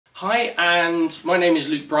Hi, and my name is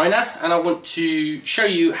Luke Briner, and I want to show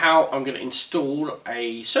you how I'm going to install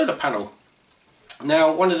a solar panel.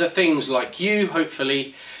 Now, one of the things, like you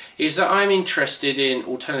hopefully, is that I'm interested in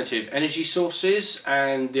alternative energy sources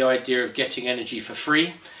and the idea of getting energy for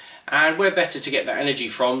free, and where better to get that energy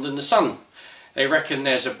from than the sun. They reckon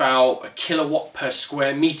there's about 1 kilowatt per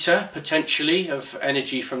square metre potentially of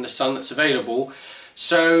energy from the sun that's available.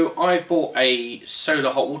 So I've bought a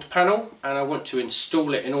solar hot water panel and I want to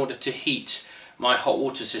install it in order to heat my hot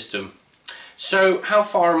water system. So how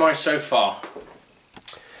far am I so far?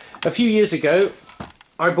 A few years ago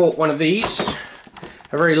I bought one of these,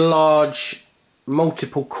 a very large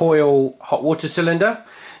multiple coil hot water cylinder.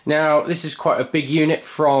 Now this is quite a big unit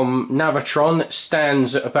from Navitron that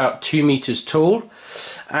stands at about 2 meters tall,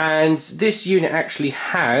 and this unit actually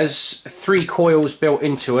has 3 coils built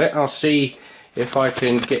into it. I'll see if I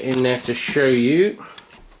can get in there to show you.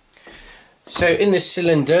 So in this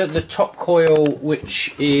cylinder, the top coil,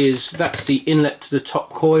 that's the inlet to the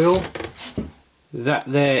top coil, that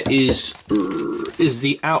there is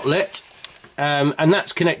the outlet, and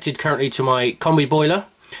that's connected currently to my combi boiler.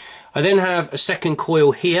 I then have a second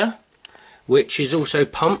coil here which is also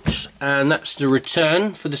pumped, and that's the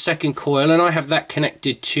return for the second coil, and I have that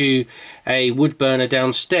connected to a wood burner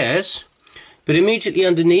downstairs. But immediately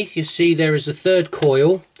underneath you see there is a third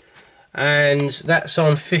coil, and that's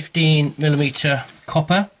on 15mm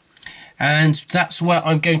copper, and that's where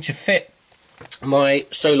I'm going to fit my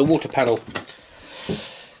solar water panel.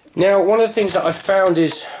 Now, one of the things that I've found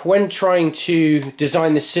is when trying to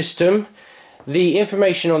design this system, the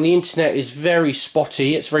information on the internet is very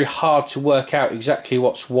spotty. It's very hard to work out exactly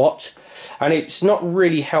what's what, and it's not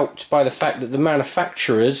really helped by the fact that the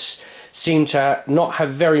manufacturers seem to not have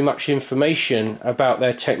very much information about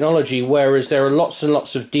their technology, whereas there are lots and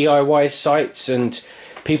lots of DIY sites and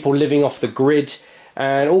people living off the grid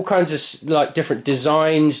and all kinds of like different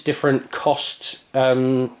designs, different cost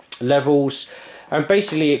levels, and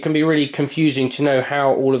basically it can be really confusing to know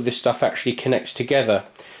how all of this stuff actually connects together.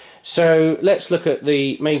 So let's look at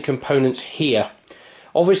the main components here.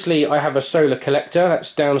 Obviously I have a solar collector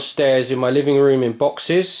that's downstairs in my living room in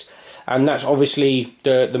boxes, and that's obviously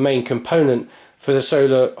the main component for the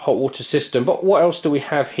solar hot water system. But what else do we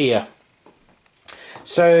have here?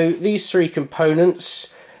 So these 3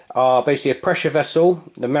 components are basically a pressure vessel,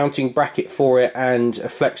 the mounting bracket for it, and a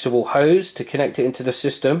flexible hose to connect it into the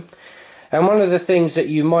system. And one of the things that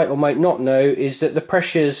you might or might not know is that the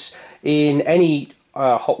pressures in any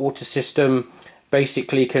hot water system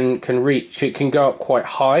basically can go up quite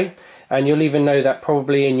high, and you'll even know that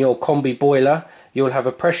probably in your combi boiler you'll have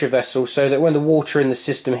a pressure vessel, so that when the water in the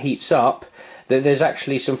system heats up, that there's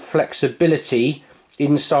actually some flexibility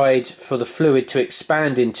inside for the fluid to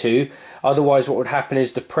expand into. Otherwise what would happen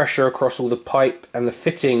is the pressure across all the pipe and the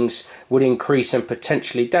fittings would increase and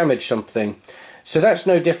potentially damage something. So that's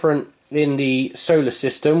no different in the solar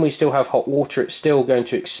system. We still have hot water, it's still going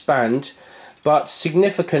to expand, but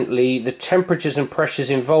significantly the temperatures and pressures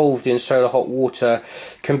involved in solar hot water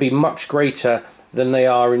can be much greater than they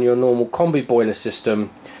are in your normal combi boiler system.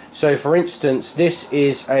 So for instance, this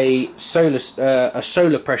is a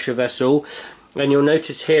solar pressure vessel, and you'll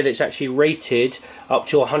notice here that it's actually rated up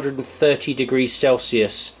to 130 degrees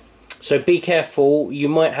Celsius. So be careful, you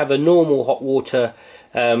might have a normal hot water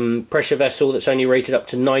pressure vessel that's only rated up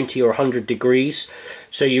to 90 or 100 degrees,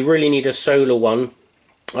 so you really need a solar one.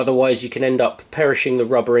 Otherwise you can end up perishing the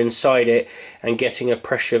rubber inside it and getting a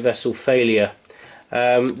pressure vessel failure.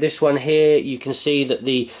 This one here, you can see that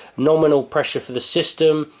the nominal pressure for the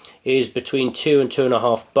system is between 2 and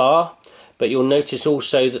 2.5 bar, but you'll notice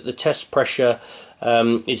also that the test pressure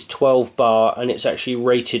is 12 bar, and it's actually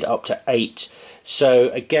rated up to 8. So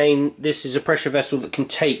again, this is a pressure vessel that can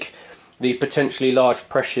take the potentially large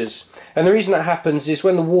pressures. And the reason that happens is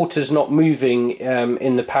when the water's not moving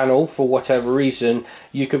in the panel for whatever reason,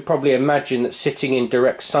 you could probably imagine that sitting in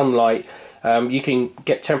direct sunlight, you can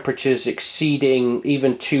get temperatures exceeding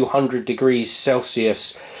even 200 degrees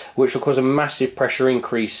Celsius, which will cause a massive pressure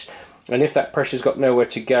increase. And if that pressure's got nowhere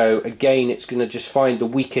to go, again it's going to just find the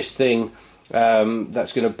weakest thing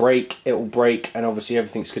that's going to break. It will break, and obviously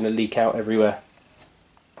everything's going to leak out everywhere.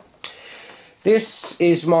 This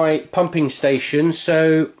is my pumping station.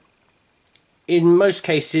 So in most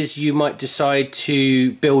cases you might decide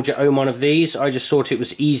to build your own one of these. I just thought it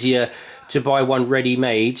was easier to buy one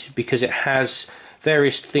ready-made because it has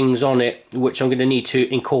various things on it which I'm going to need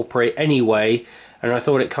to incorporate anyway, and I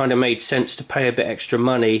thought it kind of made sense to pay a bit extra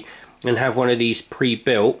money and have one of these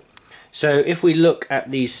pre-built. So if we look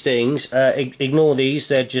at these things, ignore these,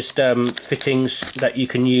 they're just fittings that you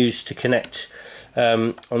can use to connect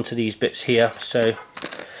onto these bits here. So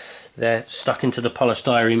they're stuck into the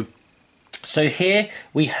polystyrene. So here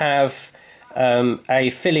we have a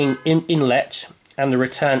filling inlet and the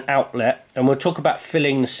return outlet, and we'll talk about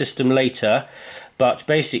filling the system later, but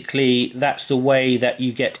basically that's the way that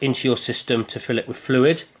you get into your system to fill it with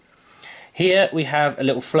fluid. Here we have a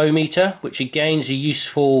little flow meter, which again is a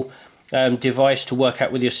useful device to work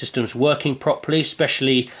out whether your system's working properly,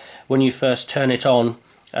 especially when you first turn it on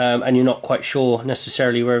and you're not quite sure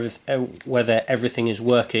necessarily whether everything is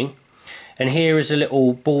working. And here is a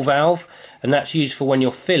little ball valve, and that's used for when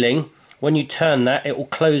you're filling. When you turn that, it will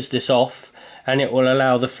close this off and it will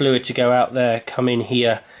allow the fluid to go out there, come in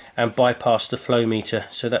here and bypass the flow meter.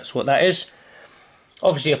 So that's what that is.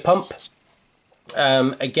 Obviously a pump,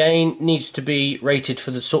 again, needs to be rated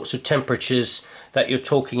for the sorts of temperatures that you're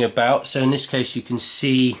talking about. So in this case you can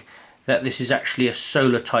see that this is actually a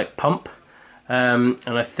solar type pump, and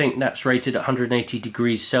I think that's rated at 180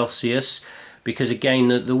 degrees Celsius, because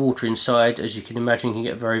again the water inside, as you can imagine, can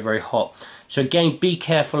get very, very hot. So again, be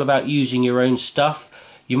careful about using your own stuff.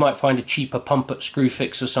 You might find a cheaper pump at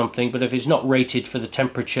Screwfix or something, but if it's not rated for the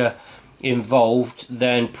temperature involved,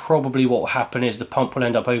 then probably what will happen is the pump will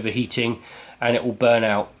end up overheating and it will burn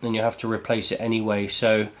out, and you'll have to replace it anyway.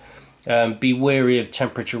 So be wary of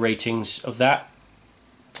temperature ratings of that.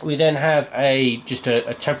 We then have just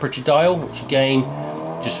a temperature dial, which again,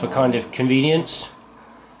 just for kind of convenience.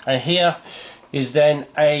 And here is then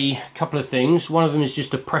a couple of things. One of them is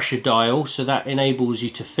just a pressure dial, so that enables you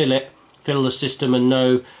to fill the system and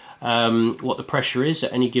know what the pressure is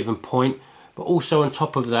at any given point. But also on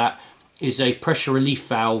top of that is a pressure relief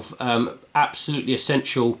valve, absolutely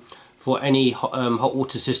essential for any hot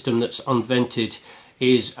water system that's unvented,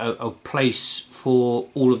 is a place for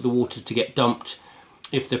all of the water to get dumped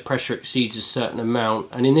if the pressure exceeds a certain amount.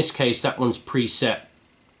 And in this case that one's preset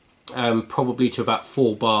probably to about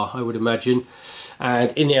 4 bar, I would imagine.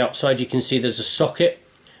 And in the outside you can see there's a socket,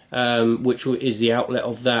 which is the outlet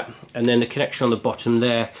of that, and then the connection on the bottom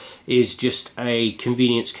there is just a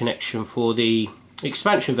convenience connection for the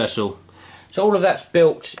expansion vessel. So all of that's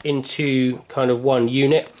built into kind of one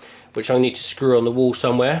unit, which I need to screw on the wall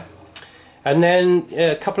somewhere. And then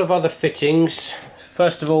a couple of other fittings.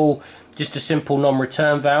 First of all, just a simple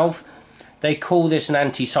non-return valve. They call this an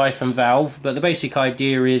anti-siphon valve, but the basic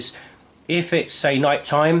idea is if it's, say, night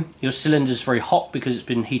time, your cylinder's very hot because it's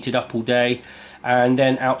been heated up all day, and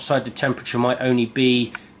then outside the temperature might only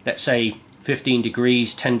be, let's say, 15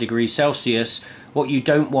 degrees, 10 degrees Celsius. What you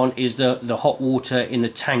don't want is the hot water in the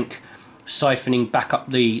tank siphoning back up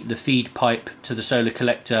the feed pipe to the solar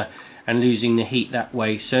collector and losing the heat that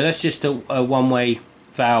way. So that's just a one-way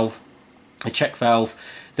valve, a check valve,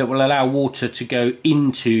 that will allow water to go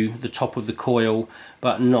into the top of the coil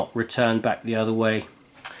but not return back the other way.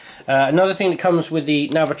 Another thing that comes with the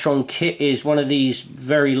Navitron kit is one of these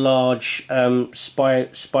very large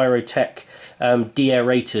Spirotech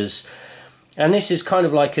deaerators, and this is kind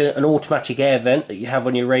of like an automatic air vent that you have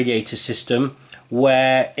on your radiator system,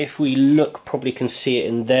 where if we look, probably can see it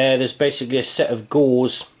in there, there's basically a set of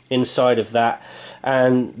gauze inside of that,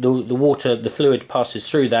 and the water, the fluid passes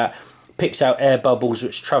through that, picks out air bubbles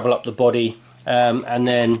which travel up the body, and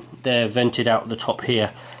then they're vented out the top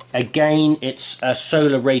here. Again, it's a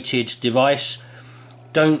solar rated device.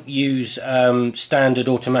 Don't use standard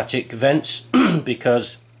automatic vents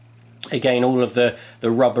because again, all of the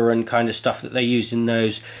rubber and kind of stuff that they use in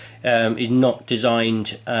those is not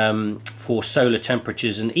designed for solar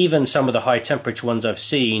temperatures, and even some of the high temperature ones I've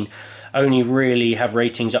seen only really have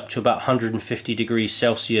ratings up to about 150 degrees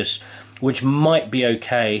Celsius, which might be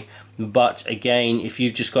okay, but again, if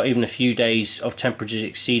you've just got even a few days of temperatures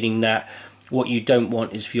exceeding that, what you don't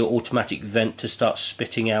want is for your automatic vent to start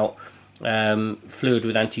spitting out fluid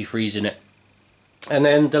with antifreeze in it. And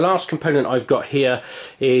then the last component I've got here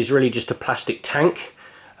is really just a plastic tank.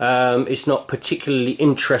 It's not particularly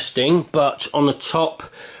interesting, but on the top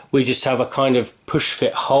we just have a kind of push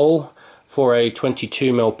fit hole for a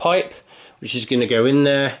 22mm pipe, which is going to go in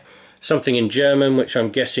there. Something in German, which I'm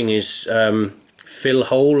guessing is fill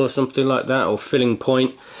hole or something like that, or filling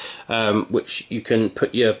point, which you can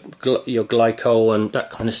put your glycol and that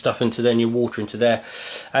kind of stuff into, then your water into there.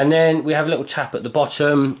 And then we have a little tap at the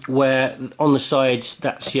bottom where on the sides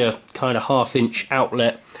that's your kind of 1/2 inch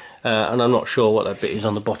outlet, and I'm not sure what that bit is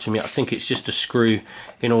on the bottom yet. I think it's just a screw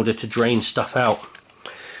in order to drain stuff out.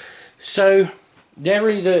 So they're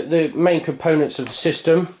really the main components of the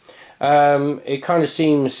system. It kind of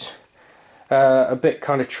seems a bit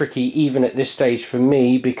kind of tricky even at this stage for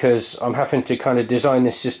me, because I'm having to kind of design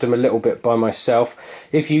this system a little bit by myself.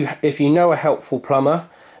 If you know a helpful plumber,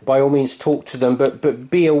 by all means talk to them, but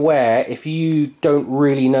be aware, if you don't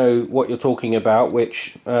really know what you're talking about,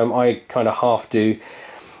 which I kind of half do,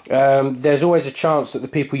 there's always a chance that the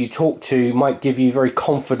people you talk to might give you very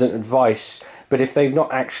confident advice, but if they've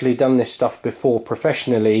not actually done this stuff before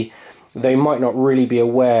professionally, they might not really be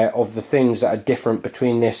aware of the things that are different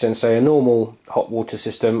between this and, say, a normal hot water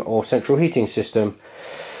system or central heating system.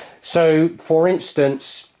 So, for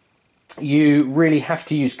instance, you really have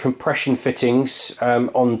to use compression fittings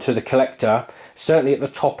onto the collector, certainly at the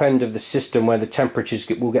top end of the system where the temperatures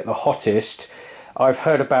will get the hottest. I've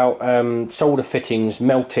heard about solder fittings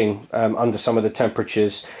melting under some of the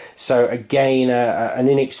temperatures. So again, an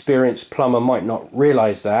inexperienced plumber might not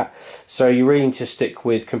realise that. So you really need to stick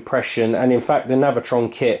with compression. And in fact, the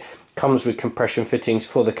Navitron kit comes with compression fittings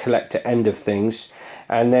for the collector end of things.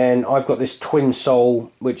 And then I've got this twin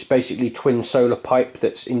sole, which basically twin solar pipe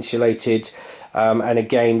that's insulated. And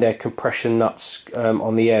again, they're compression nuts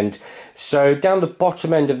on the end. So down the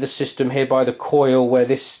bottom end of the system here by the coil where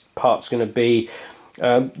this part's going to be,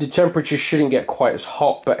 the temperature shouldn't get quite as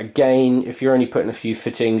hot, but again, if you're only putting a few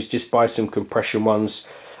fittings, just buy some compression ones,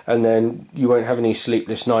 and then you won't have any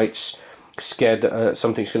sleepless nights scared that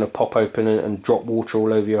something's going to pop open and drop water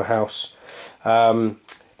all over your house.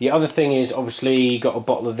 The other thing is, obviously, you got a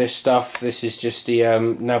bottle of this stuff. This is just the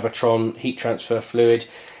Navitron heat transfer fluid.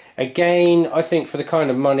 Again, I think for the kind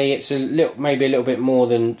of money, it's maybe a little bit more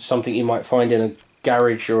than something you might find in a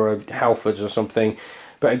garage or a Halfords or something.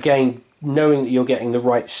 But again, knowing that you're getting the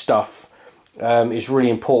right stuff is really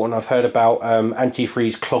important. I've heard about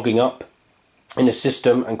antifreeze clogging up in the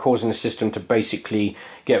system and causing the system to basically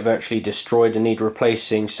get virtually destroyed and need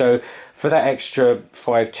replacing. So for that extra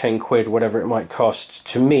 5-10 quid, whatever it might cost,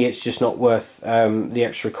 to me it's just not worth the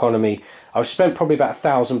extra economy. I've spent probably about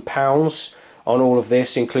 £1,000 on all of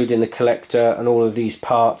this, including the collector and all of these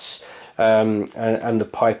parts and the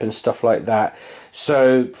pipe and stuff like that.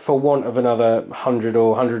 So for want of another £100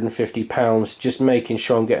 or £150, just making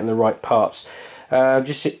sure I'm getting the right parts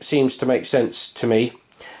just seems to make sense to me.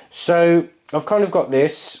 So I've kind of got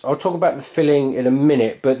this. I'll talk about the filling in a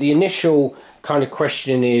minute, but the initial kind of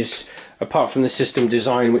question is, apart from the system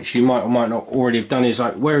design, which you might or might not already have done, is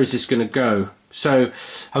like, where is this going to go? So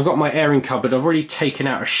I've got my airing cupboard. I've already taken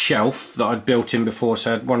out a shelf that I'd built in before,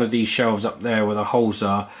 so I had one of these shelves up there where the holes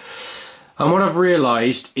are. And what I've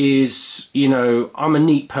realised is, you know, I'm a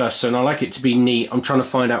neat person. I like it to be neat. I'm trying to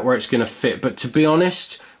find out where it's going to fit. But to be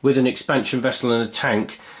honest, with an expansion vessel and a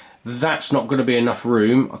tank, that's not going to be enough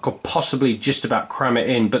room. I could possibly just about cram it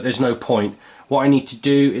in, but there's no point. What I need to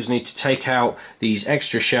do is need to take out these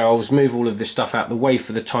extra shelves, move all of this stuff out the way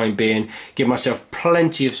for the time being, give myself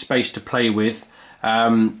plenty of space to play with,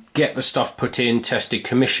 get the stuff put in, tested,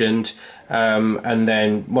 commissioned, and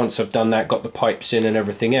then once I've done that, got the pipes in and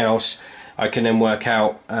everything else, I can then work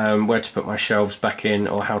out where to put my shelves back in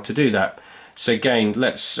or how to do that. So again,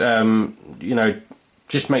 let's you know,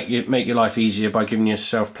 just make your life easier by giving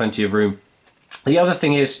yourself plenty of room. The other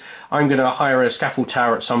thing is, I'm going to hire a scaffold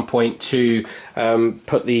tower at some point to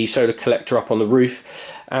put the solar collector up on the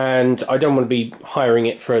roof, and I don't want to be hiring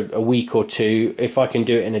it for a week or two. If I can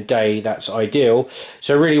do it in a day, that's ideal.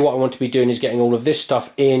 So really what I want to be doing is getting all of this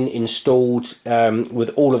stuff installed with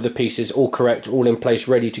all of the pieces all correct, all in place,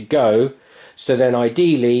 ready to go. So then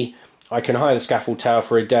ideally I can hire the scaffold tower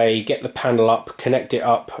for a day, get the panel up, connect it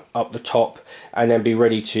up the top, and then be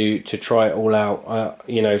ready to try it all out.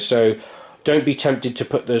 You know, so don't be tempted to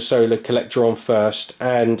put the solar collector on first,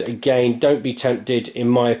 and again, don't be tempted, in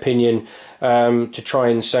my opinion, to try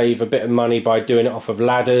and save a bit of money by doing it off of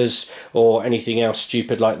ladders or anything else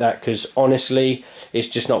stupid like that, because honestly, it's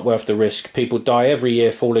just not worth the risk. People die every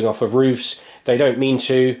year falling off of roofs. They don't mean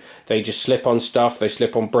to, they just slip on stuff, they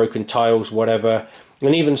slip on broken tiles, whatever.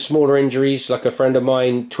 And even smaller injuries, like a friend of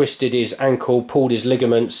mine twisted his ankle, pulled his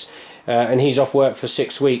ligaments, and he's off work for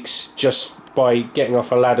 6 weeks just by getting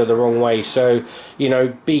off a ladder the wrong way. So, you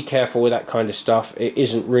know, be careful with that kind of stuff. It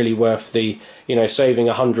isn't really worth the, you know, saving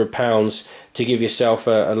 £100 to give yourself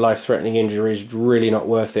a life-threatening injury is really not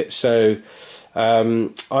worth it. So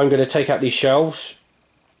I'm going to take out these shelves,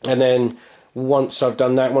 and then once I've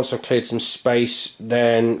done that, once I've cleared some space,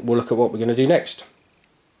 then we'll look at what we're going to do next.